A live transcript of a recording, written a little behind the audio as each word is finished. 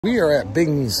We are at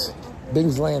Bing's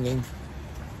Landing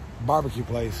barbecue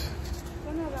place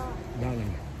down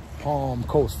in Palm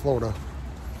Coast, Florida.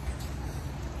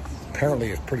 Apparently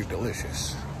it's pretty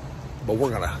delicious, but we're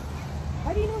gonna.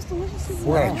 How do you know it's delicious?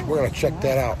 We're gonna check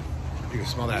that out. You can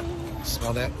smell that.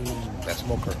 Smell that? Ooh, that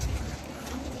smoker.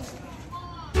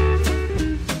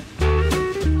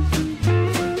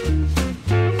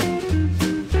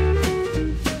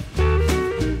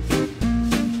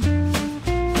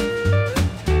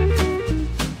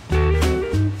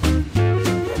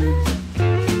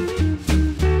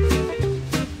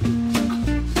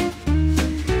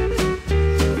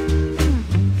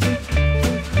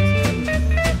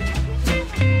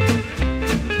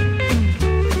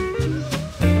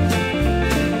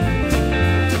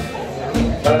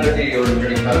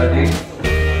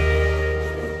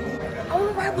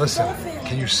 Listen,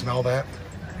 can you smell that?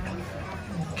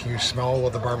 Can you smell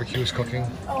what the barbecue is cooking?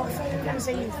 Oh, I thought you were going to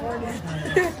say you.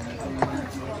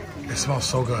 It smells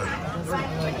so good.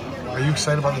 Are you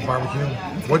excited about the barbecue?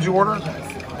 What'd you order?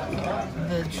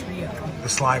 The trio. The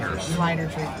sliders. Slider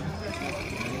trio.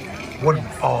 What?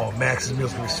 Oh, Max's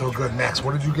meal's gonna be so good. Max,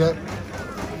 what did you get?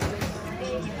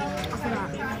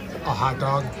 A hot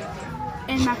dog.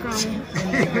 And macaroni.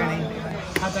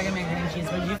 Hot dog and macaroni and cheese.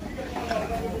 What'd you?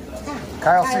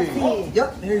 Kyle C.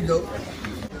 Yep, here you go.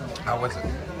 How was it?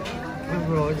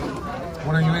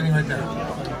 What are you eating right there?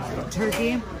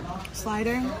 Turkey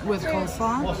slider with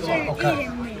coleslaw. Okay.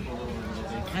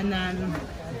 And then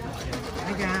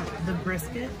I got the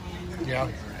brisket Yeah.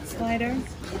 slider and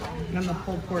then the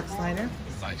pulled pork slider.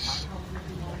 Nice.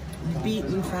 Beet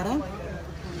feta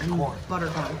and Corn. butter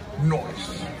corn.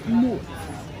 Nice.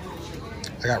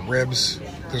 I got ribs.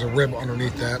 There's a rib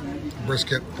underneath that.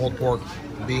 Brisket, pulled pork,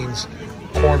 beans,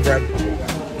 cornbread.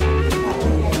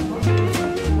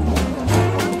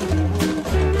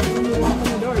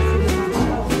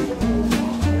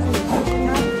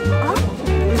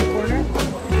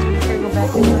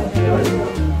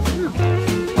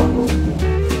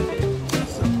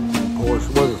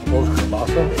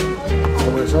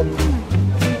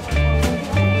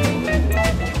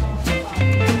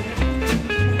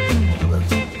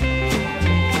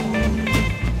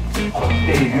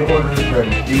 Your order is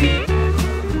ready, Steve.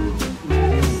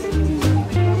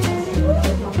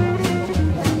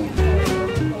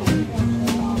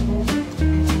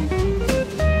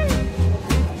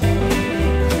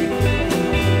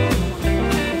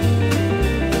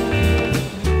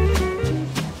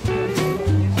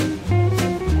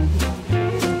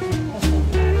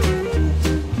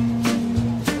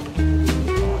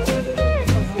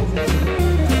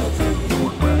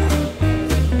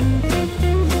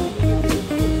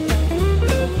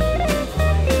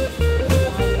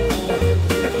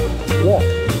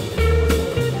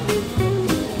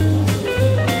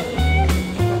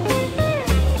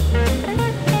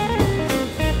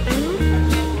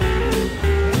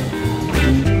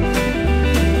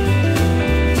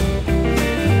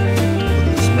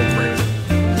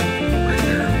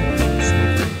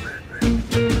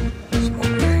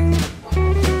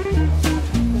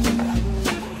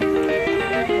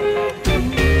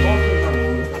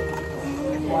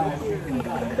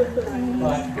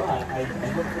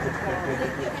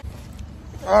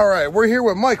 All right, we're here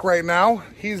with Mike right now.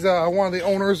 He's one of the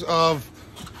owners of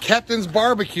Captain's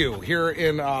Barbecue here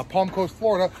in Palm Coast,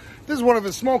 Florida. This is one of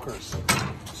his smokers.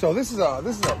 So this is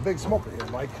a big smoker here,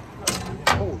 Mike.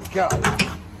 Holy cow!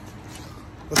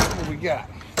 Let's see what we got.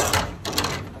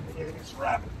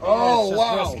 Oh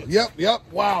wow! Yep.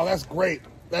 Wow, that's great.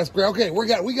 That's great. Okay, we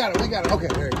got it. Okay,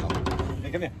 there you go.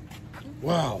 Hey, come here.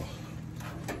 Wow.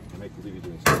 I make believe you're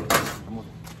doing something. Come on,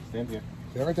 stand here.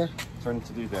 Stand right there. Turn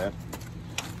to do that.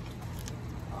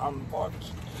 I'm on.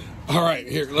 All right,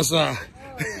 here. Let's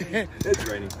It's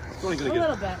raining. It's only gonna A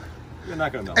little bit. You're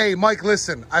not gonna melt. Hey, Mike,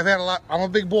 listen. I've had a lot. I'm a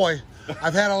big boy.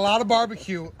 I've had a lot of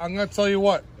barbecue. I'm gonna tell you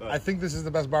what. I think this is the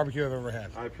best barbecue I've ever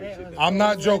had. I appreciate that. I'm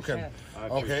not joking. I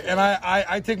Okay, and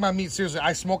I take my meat seriously.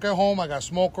 I smoke at home. I got a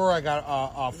smoker. I got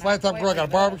a flat top grill. I got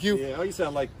a barbecue. Yeah, oh, you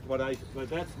sound like what but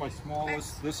that's my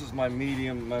smallest. This is my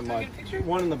medium. My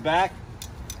one in the back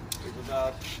is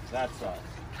about that size.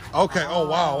 Okay. Oh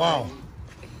wow.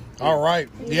 All right.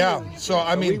 Yeah. So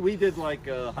I mean, we did like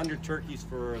 100 turkeys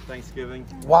for Thanksgiving.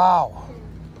 wow.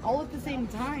 All at the same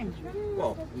time.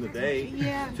 Well, in the day,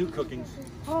 Yeah. 2 cookings.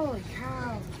 Holy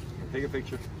cow. Take a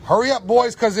picture. Hurry up,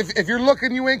 boys, because if you're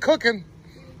looking, you ain't cooking.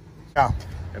 Yeah.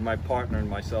 And my partner and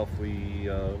myself, we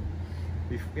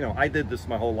I did this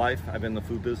my whole life. I've been in the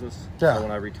food business. Yeah. So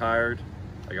when I retired,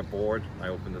 I got bored. I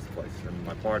opened this place, and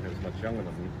my partner was much younger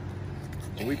than me.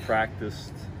 So we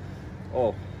practiced.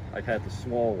 Oh, I had the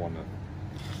small one.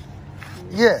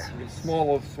 Yeah.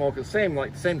 Smaller smoker, same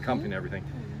company and everything.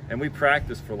 And we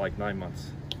practiced for like 9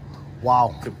 months.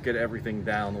 Wow. To get everything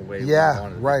down the way we Yeah,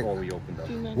 wanted right. before we opened up.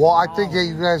 Well, I think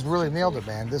you guys really nailed it,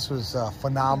 man. This was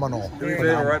phenomenal. Do me a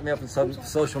favor, write me up on some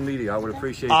social media. I would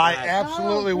appreciate that. I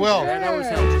absolutely will. Yeah, that always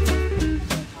helps.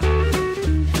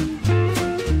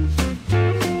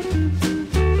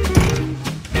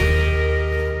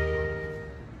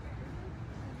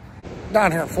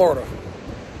 Down here in Florida,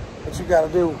 what you gotta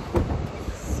do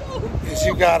is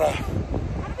you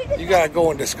gotta go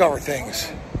and discover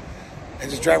things and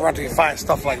just drive around till you find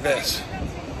stuff like this.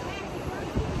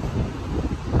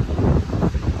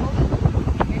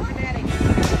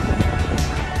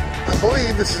 I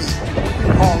believe this is what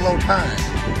we call low tide.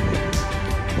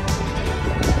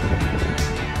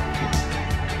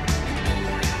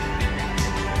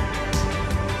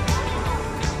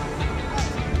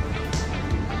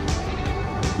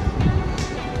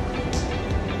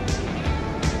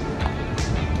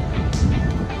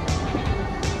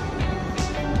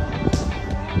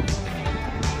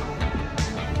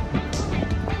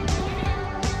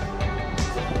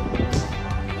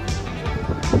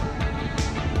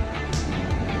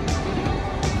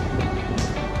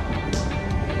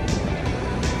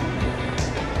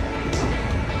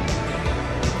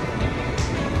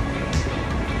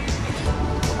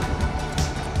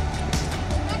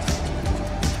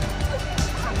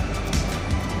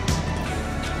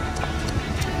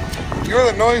 You're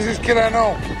the noisiest kid I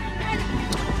know.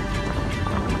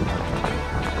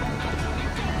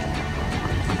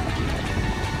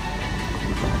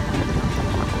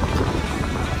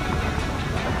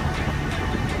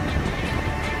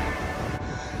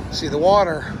 See, the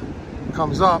water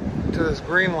comes up to this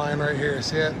green line right here.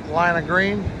 See that line of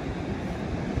green?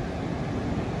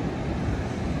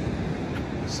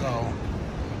 So,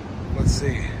 let's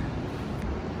see.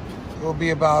 It'll be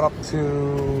about up to,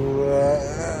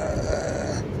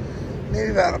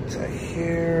 maybe about up to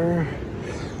here.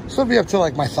 So it'll be up to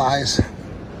like my thighs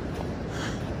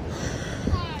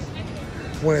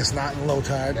when it's not in low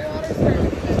tide.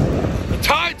 The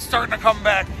tide's starting to come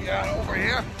back over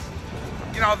here.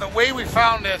 You know, the way we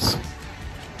found this,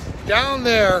 down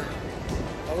there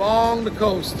along the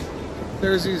coast,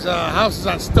 there's these houses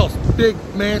on stilts, big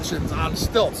mansions on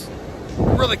stilts,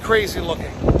 really crazy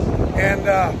looking.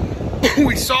 And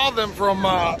we saw them from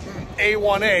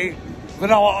A1A,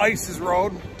 Vanilla Ice's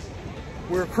road.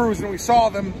 We were cruising, we saw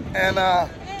them, and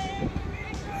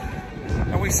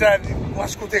we said,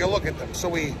 let's go take a look at them. So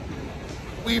we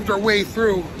weaved our way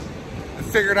through and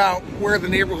figured out where the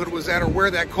neighborhood was at, or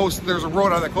where that coast, there's a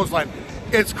road on that coastline.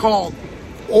 It's called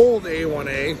Old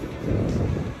A1A.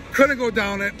 Couldn't go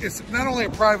down it. It's not only a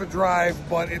private drive,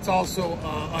 but it's also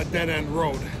a dead-end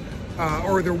road.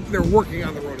 Or they're working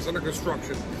on the road, it's under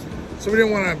construction. So we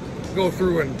didn't want to go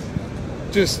through and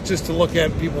just to look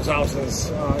at people's houses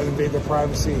and invade their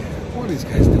privacy. What are these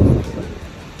guys doing?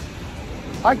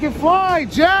 I can fly,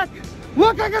 Jack!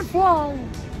 Look, I can fly!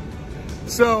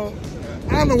 So,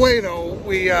 on the way though,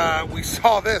 we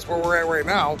saw this where we're at right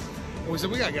now, and we said,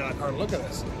 we gotta get out of the car and look at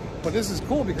this. But this is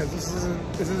cool because this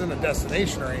isn't a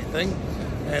destination or anything.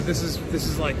 And this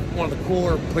is like one of the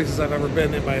cooler places I've ever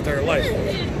been in my entire life.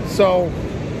 So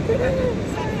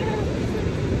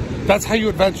that's how you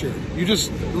adventure. You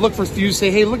just look for, you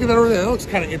say, hey, look at that over there. That looks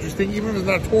kind of interesting, even if it's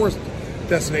not a tourist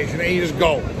destination, and you just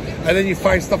go. And then you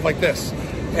find stuff like this.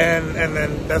 And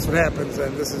then that's what happens.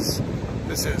 And this is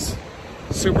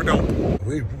super dope.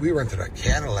 We rented a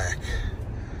Cadillac.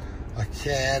 A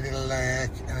Cadillac,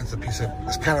 and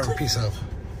it's kind of a piece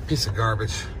of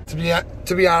garbage.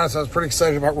 To be honest, I was pretty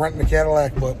excited about renting a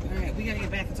Cadillac, but All right, we gotta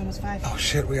get back. It's almost 5. oh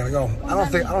shit, we gotta go. I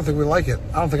don't think we like it.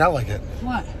 I don't think I like it.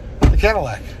 What? The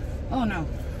Cadillac. Oh no.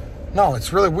 No,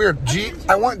 it's really weird.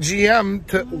 I want GM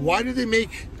to. Why did they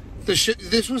make the shit?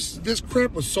 This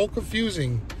crap was so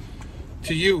confusing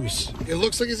to use. It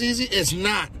looks like it's easy. It's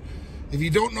not. If you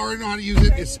don't already know how to use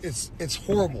it, it's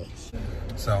horrible.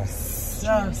 So.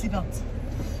 Seatbelts.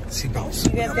 Seatbelts.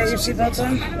 You guys got your seatbelts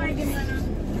on?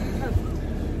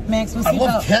 Max, what's I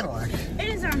love Cadillac. It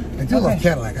is on. I do love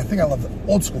Cadillac. I think I love the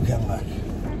old school Cadillac.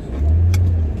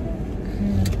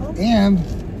 And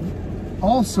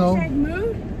also,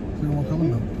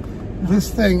 this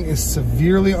thing is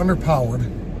severely underpowered.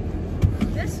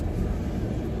 This?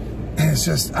 And it's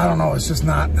just, I don't know, it's just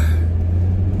not.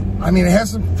 I mean, it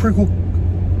has some pretty cool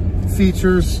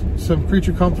features, some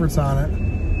creature comforts on it,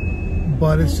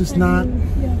 but it's just not.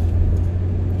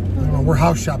 I don't know, we're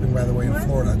house shopping, by the way, in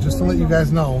Florida, just to let you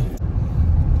guys know.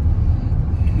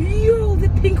 Yo, the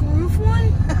pink roof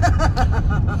one?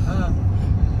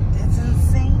 That's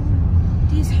insane.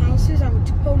 These houses I would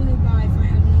totally buy if I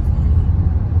had enough money.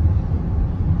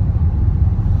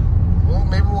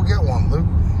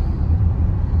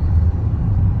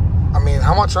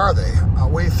 much are they?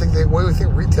 What do you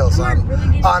think retails on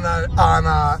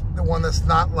the one that's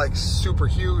not like super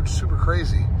huge, super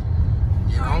crazy?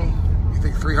 You know, you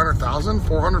think 300,000,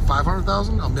 400,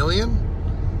 500,000, a million,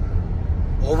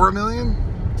 over a million?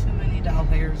 Too many doll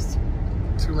hairs.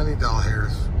 Too many doll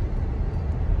hairs.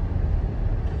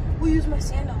 We'll use my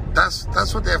sandal.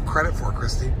 That's what they have credit for,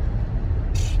 Christy.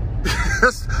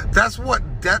 that's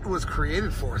what debt was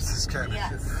created for. Is this kind of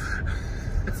shit.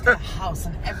 It's got a house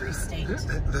in every state.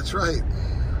 That's right.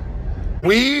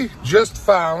 We just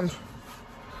found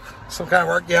some kind of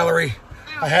art gallery.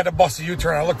 I had to bust a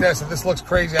U-turn. I looked at it and said, this looks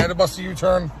crazy. I had to bust a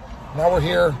U-turn. Now we're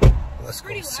here. Let's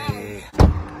go see.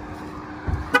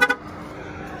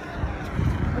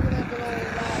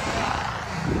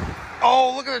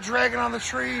 Oh, look at the dragon on the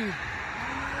tree.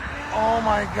 Oh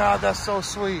my God, that's so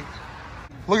sweet.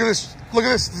 Look at this. Look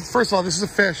at this. First of all, this is a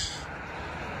fish.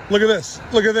 Look at this.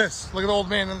 Look at this. Look at the old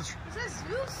man in the tree. Is that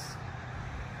Zeus?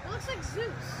 It looks like Zeus.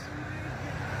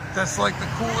 That's like the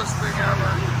coolest thing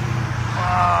ever.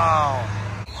 Wow.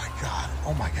 Oh my God.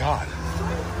 Oh my God.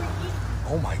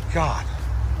 Oh my God.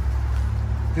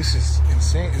 This is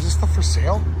insane. Is this stuff for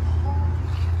sale?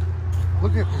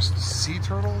 Look at, there's sea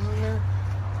turtles in there.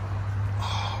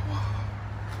 Oh.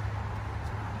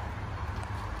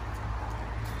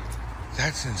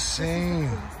 That's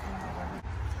insane.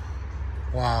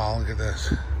 Wow, look at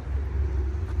this.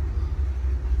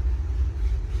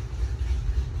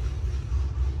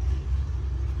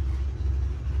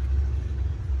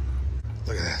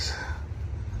 Look at this.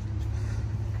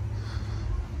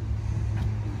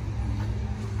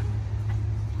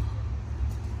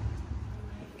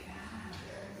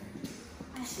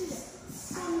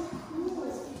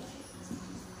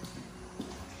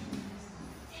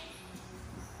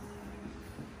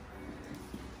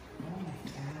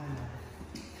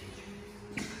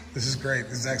 This is great.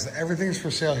 This is excellent. Everything's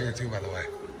for sale here too, by the way.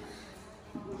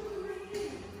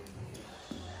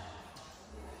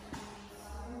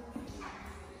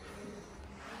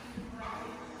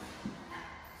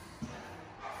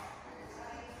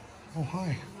 Oh,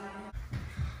 hi.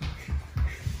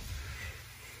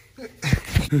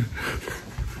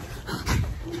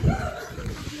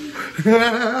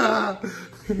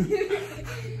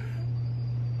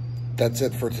 That's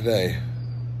it for today.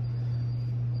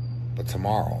 But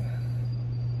tomorrow,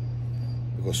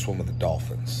 we go swim with the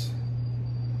dolphins.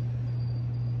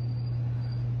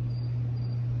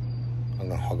 I'm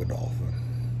gonna hug a dolphin.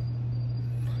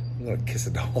 I'm gonna kiss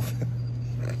a dolphin.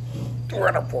 We're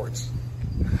on our porch.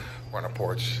 We're on a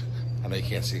porch. I know you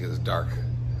can't see because it's dark,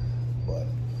 but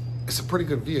it's a pretty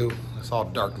good view. It's all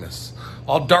darkness.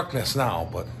 All darkness now,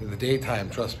 but in the daytime,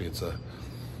 trust me, it's a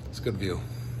good view.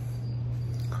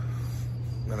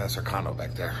 And that's our condo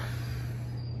back there.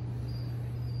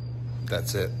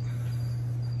 That's it.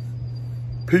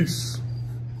 Peace.